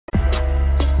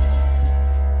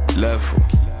level.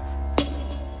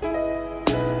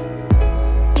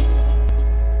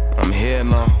 I'm here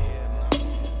now.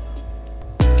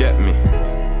 Get me.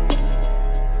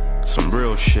 Some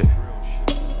real shit.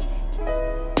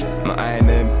 No, I ain't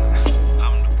them.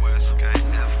 I'm the worst guy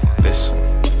ever. Listen.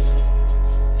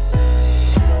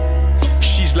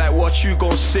 She's like, what you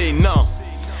gon' say now?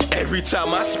 Every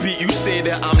time I speak, you say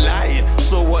that I'm lying.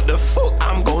 So what the fuck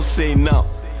I'm gon' say now?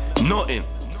 Nothing.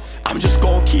 I'm just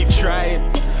gon' keep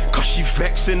trying. Cause she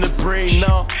vexing the brain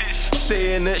now,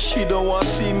 saying that she don't wanna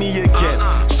see me again.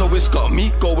 So it's got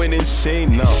me going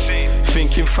insane now,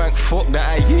 thinking thank fuck that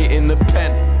I ain't in the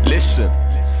pen. Listen,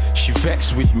 she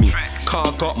vexed with me,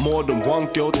 car got more than one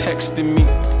girl texting me.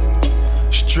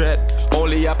 Dread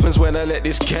only happens when I let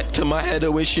this get to my head,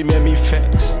 the way she made me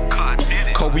vex.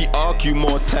 Cause we argue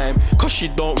more time, cause she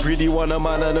don't really want a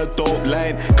man on a dope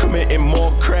line, committing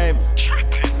more crime.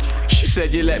 She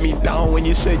said you let me down when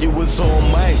you said you was all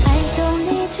mine. I don't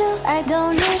need you, I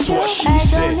don't need That's you, what she I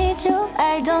said. don't need you,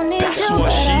 I don't need That's you, what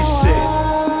but she I said.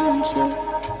 want you.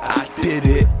 I did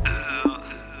it.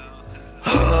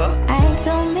 I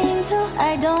don't mean to,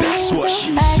 I don't That's mean what to,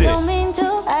 she I said. don't mean to,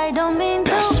 I don't mean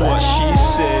to, That's but what she I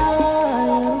said.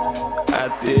 want you. I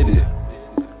did it.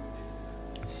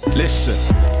 Listen,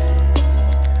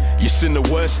 you seen the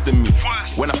worst of me.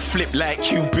 When I flip like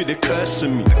Cupid, the curse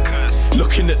of me.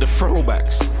 Looking at the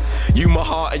throwbacks, you my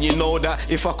heart and you know that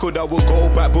if I could I would go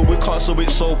back, but we can't, so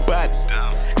it's so bad.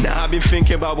 Now I've been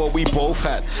thinking about what we both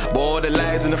had, but all the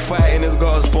lies and the fighting has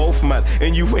got us both mad.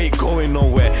 And you ain't going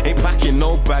nowhere, ain't packing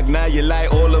no bag. Now you lie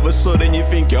all of a sudden you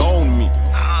think you own me.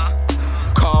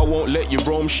 Car won't let you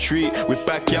roam street with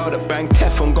backyard at Bank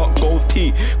Tef and got gold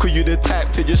teeth. Cause you the type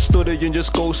to just study and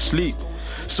just go sleep.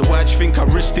 So why'd you think I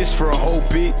risk this for a whole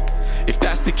beat? If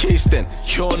that's the case then,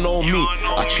 you don't know me.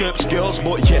 I chirps girls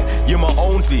but yeah, you're my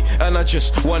only. And I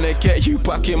just wanna get you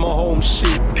back in my home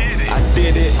seat. I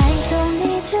did it. I don't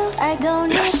need you, I don't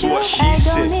need That's you, what she I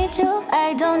said. don't need you,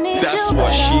 I don't need That's you, what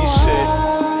but she I said.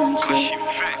 want Cause you. she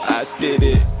vexed. I did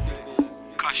it.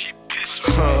 Cause she pissed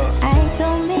me. I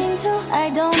don't mean to, I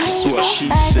don't That's mean what to, she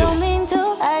I said. don't mean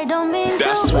to, I don't mean to,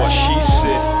 That's but what she I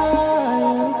said.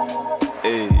 want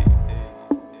you. Hey.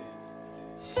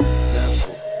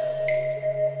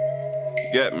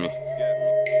 Get me.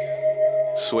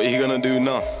 So what you gonna do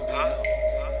now?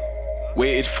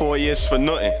 Waited 4 years for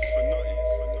nothing.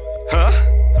 Huh?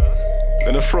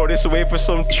 Gonna throw this away for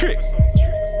some trick?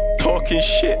 Talking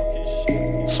shit?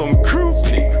 Some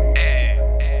groupie?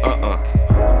 No,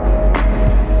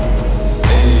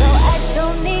 I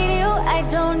don't need you, I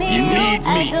don't need You you, need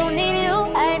I me. don't need you,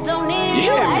 I don't need You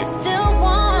you, hear I me? still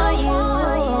want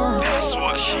you. That's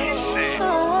what she said.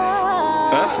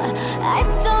 I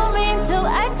don't mean to,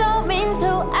 I don't mean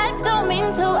to, I don't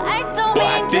mean to, I don't But I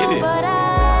mean did to, it. but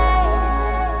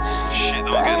Shit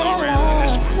don't get no real in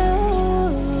this one. you.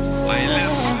 Why you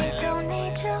left? I don't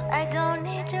need you, I don't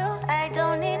need you, I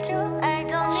don't need you, I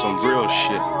don't need Some you, real but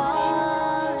shit. I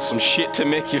want Some shit to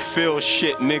make you feel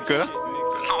shit, nigga.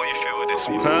 How you feel with this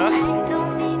one? Huh? you.